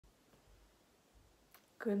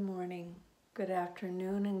Good morning, good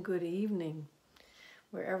afternoon, and good evening,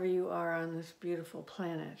 wherever you are on this beautiful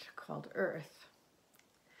planet called Earth.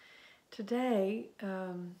 Today,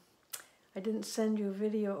 I didn't send you a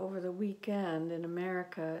video over the weekend. In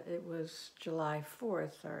America, it was July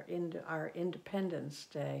 4th, our Independence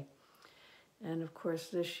Day. And of course,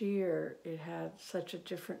 this year, it had such a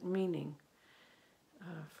different meaning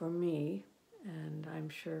for me, and I'm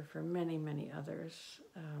sure for many, many others.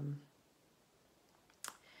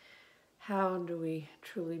 How do we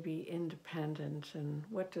truly be independent, and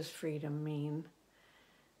what does freedom mean?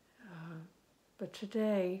 But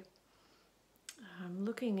today, I'm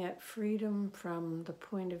looking at freedom from the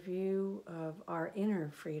point of view of our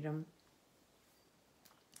inner freedom,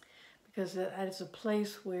 because that is a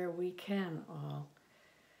place where we can all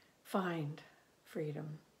find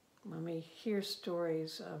freedom. When we hear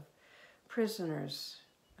stories of prisoners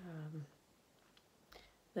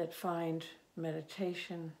that find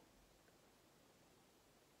meditation,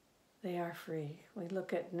 they are free. We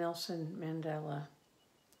look at Nelson Mandela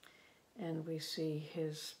and we see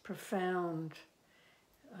his profound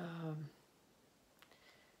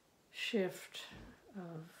shift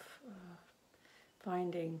of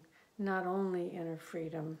finding not only inner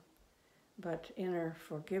freedom, but inner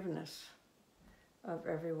forgiveness of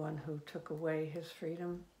everyone who took away his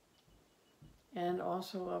freedom, and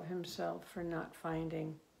also of himself for not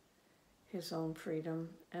finding his own freedom,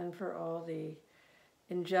 and for all the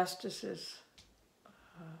injustices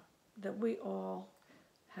that we all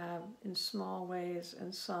have in small ways,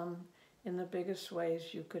 and some in the biggest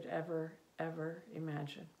ways you could ever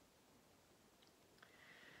imagine.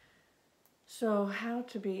 So how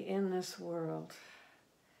to be in this world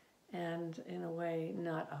and in a way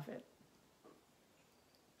not of it.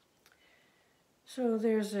 So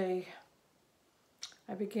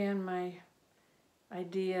I began my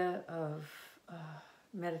idea of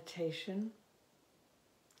meditation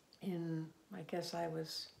I guess I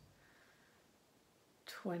was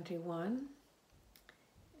 21,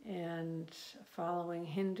 and following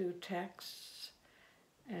Hindu texts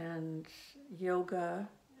and yoga,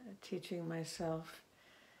 teaching myself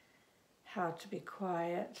how to be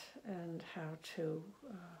quiet and how to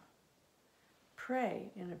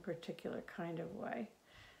pray in a particular kind of way.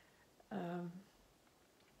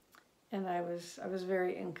 And I was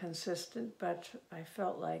very inconsistent, but I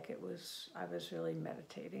felt like I was really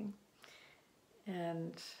meditating.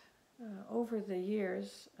 And over the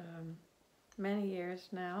years, many years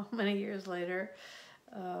now, many years later,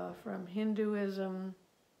 from Hinduism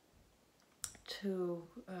to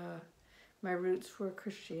my roots were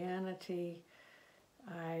Christianity.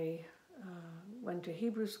 I went to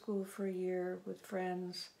Hebrew school for a year with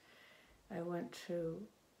friends. I went to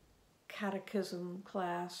catechism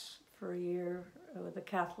class for a year with a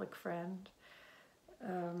Catholic friend.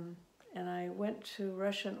 And I went to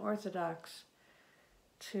Russian Orthodox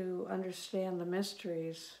to understand the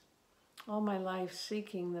mysteries, all my life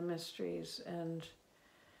seeking the mysteries, and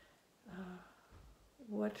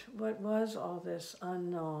what was all this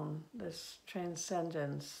unknown, this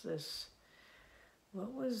transcendence,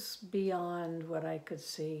 what was beyond what I could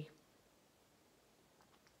see.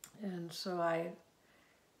 And so I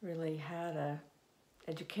really had a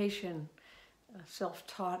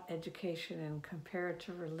self-taught education in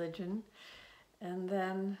comparative religion, and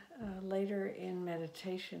then later in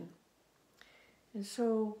meditation. And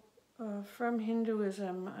so from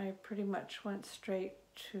Hinduism, I pretty much went straight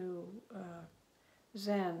to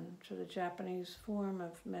Zen, to the Japanese form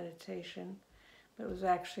of meditation, but it was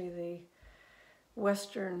actually the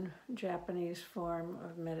Western Japanese form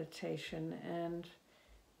of meditation, and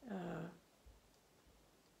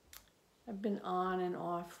I've been on and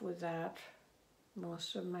off with that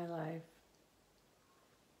most of my life.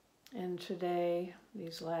 And today,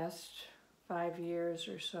 these last 5 years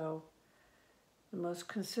or so, the most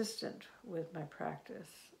consistent with my practice.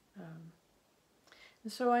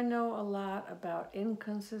 And so I know a lot about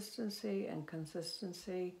inconsistency and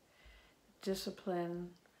consistency, discipline,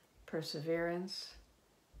 perseverance,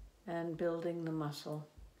 and building the muscle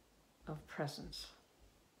of presence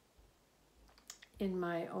in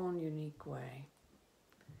my own unique way.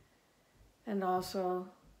 And also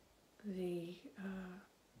the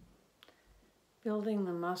building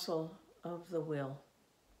the muscle of the will.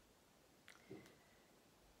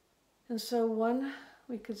 And so one,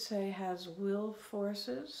 we could say, has will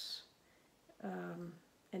forces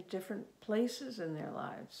at different places in their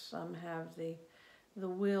lives. Some have the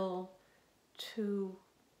will to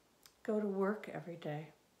go to work every day,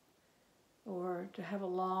 or to have a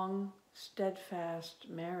long, steadfast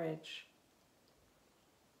marriage,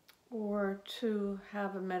 or to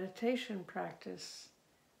have a meditation practice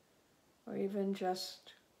or even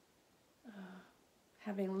just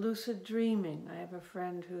having lucid dreaming. I have a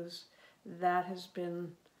friend that has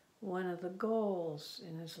been one of the goals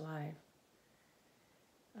in his life.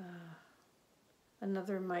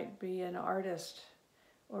 Another might be an artist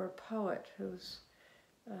or a poet who's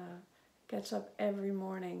gets up every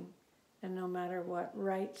morning and no matter what,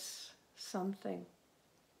 writes something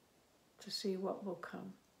to see what will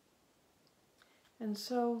come. And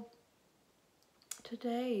so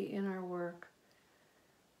today in our work,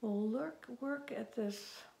 we'll work at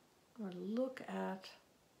this, or look at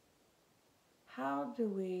how do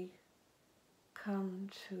we come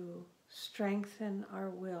to strengthen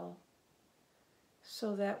our will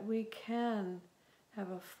so that we can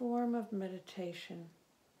have a form of meditation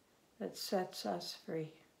that sets us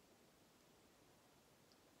free.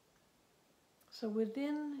 So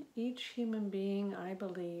within each human being, I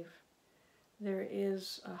believe, there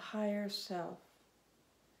is a higher self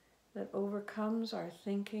that overcomes our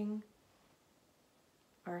thinking,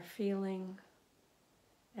 our feeling,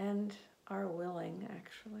 and our willing,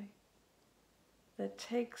 actually, that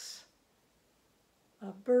takes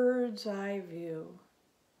a bird's eye view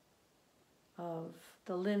of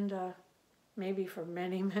the Linda, maybe for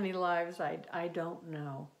many, many lives, I don't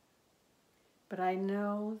know. But I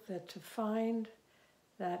know that to find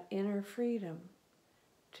that inner freedom,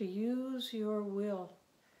 to use your will,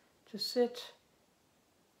 to sit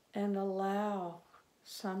and allow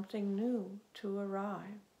something new to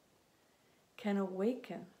arrive, can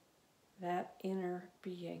awaken that inner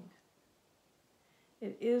being.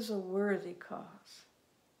 It is a worthy cause,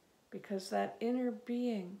 because that inner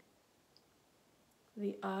being,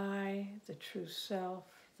 the I, the true self,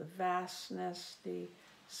 the vastness, the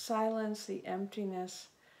silence, the emptiness,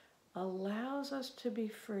 allows us to be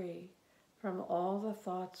free from all the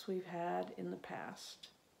thoughts we've had in the past,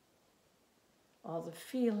 all the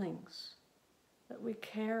feelings that we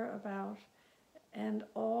care about, and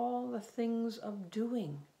all the things of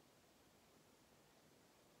doing.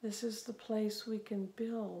 This is the place we can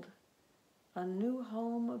build a new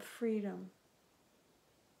home of freedom.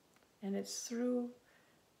 And it's through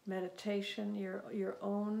meditation, your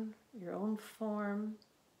own form.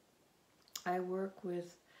 I work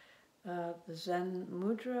with the Zen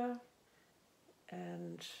Mudra,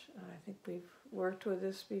 and I think we've worked with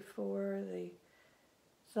this before. The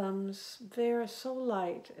thumbs, they're so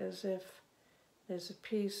light, as if there's a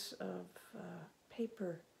piece of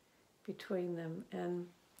paper between them. And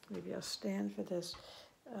maybe I'll stand for this.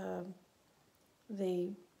 The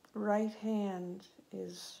right hand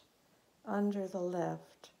is under the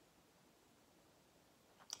left.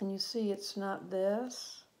 And you see it's not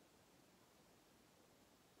this.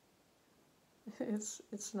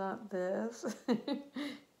 It's not this.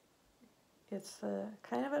 It's a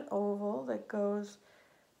kind of an oval that goes,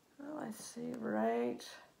 well, I see, right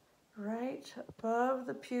above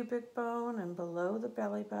the pubic bone and below the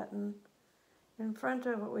belly button, in front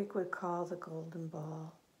of what we would call the golden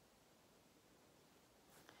ball.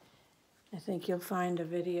 I think you'll find a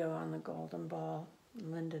video on the golden ball,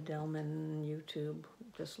 Linda Delman, YouTube,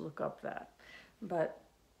 just look up that. But,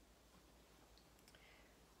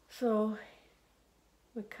 so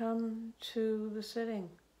we come to the sitting,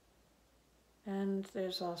 and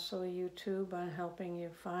there's also a YouTube on helping you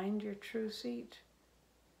find your true seat.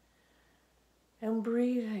 And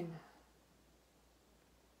breathing,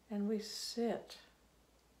 and we sit,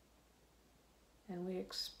 and we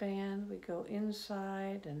expand, we go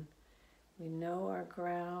inside, and we know our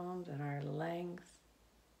ground and our length,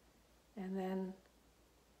 and then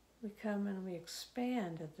we come and we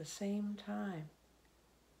expand at the same time,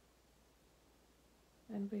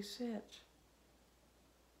 and we sit.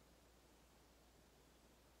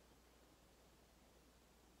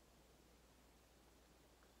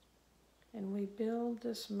 And we build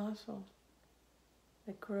this muscle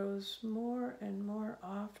that grows more and more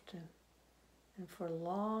often and for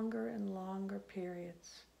longer and longer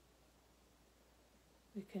periods.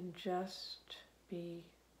 We can just be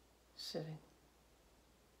sitting,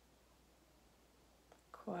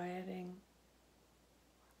 quieting,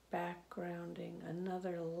 backgrounding,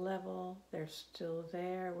 another level. They're still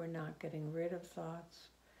there. We're not getting rid of thoughts.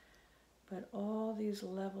 But all these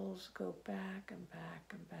levels go back and back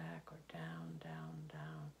and back, or down, down,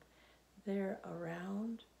 down. They're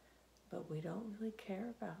around, but we don't really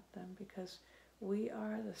care about them because we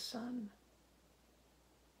are the sun.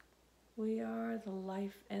 We are the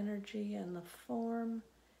life energy and the form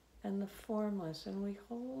and the formless, and we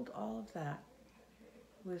hold all of that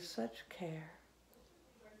with such care.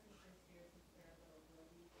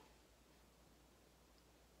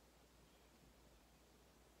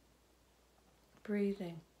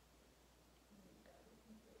 Breathing.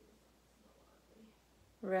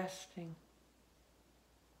 resting,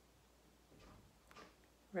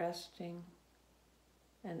 resting,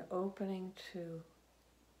 and opening to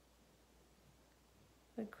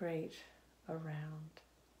the great around.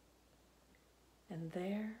 And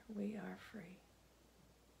there we are free.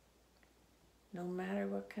 No matter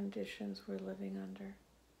what conditions we're living under,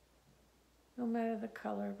 no matter the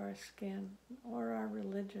color of our skin or our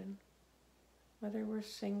religion, whether we're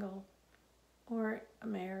single or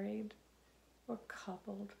married or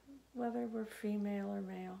coupled, whether we're female or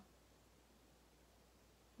male,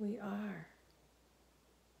 we are.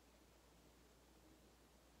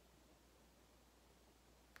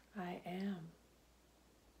 I am.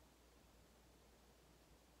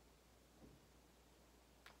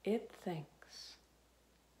 It thinks.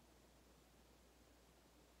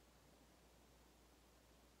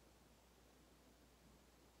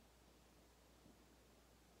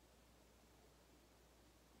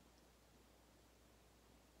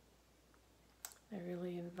 I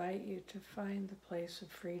really invite you to find the place of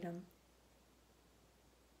freedom.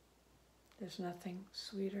 There's nothing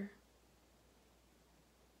sweeter.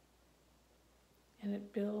 And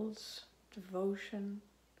it builds devotion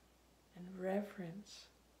and reverence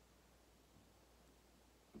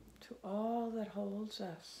to all that holds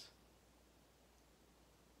us.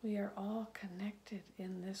 We are all connected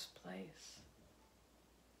in this place.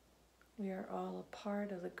 We are all a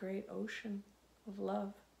part of the great ocean of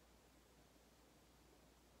love,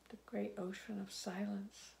 the great ocean of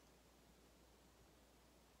silence.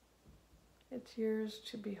 It's yours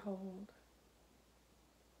to behold.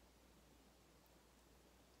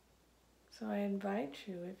 So I invite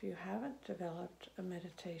you, if you haven't developed a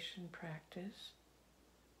meditation practice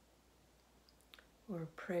or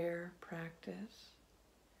prayer practice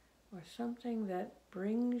or something that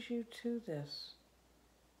brings you to this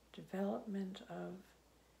development of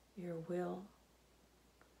your will,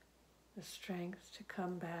 the strength to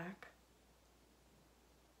come back,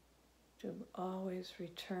 to always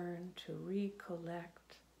return, to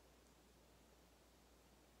recollect.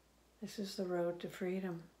 This is the road to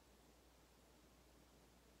freedom.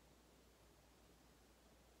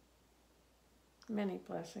 Many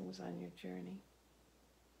blessings on your journey.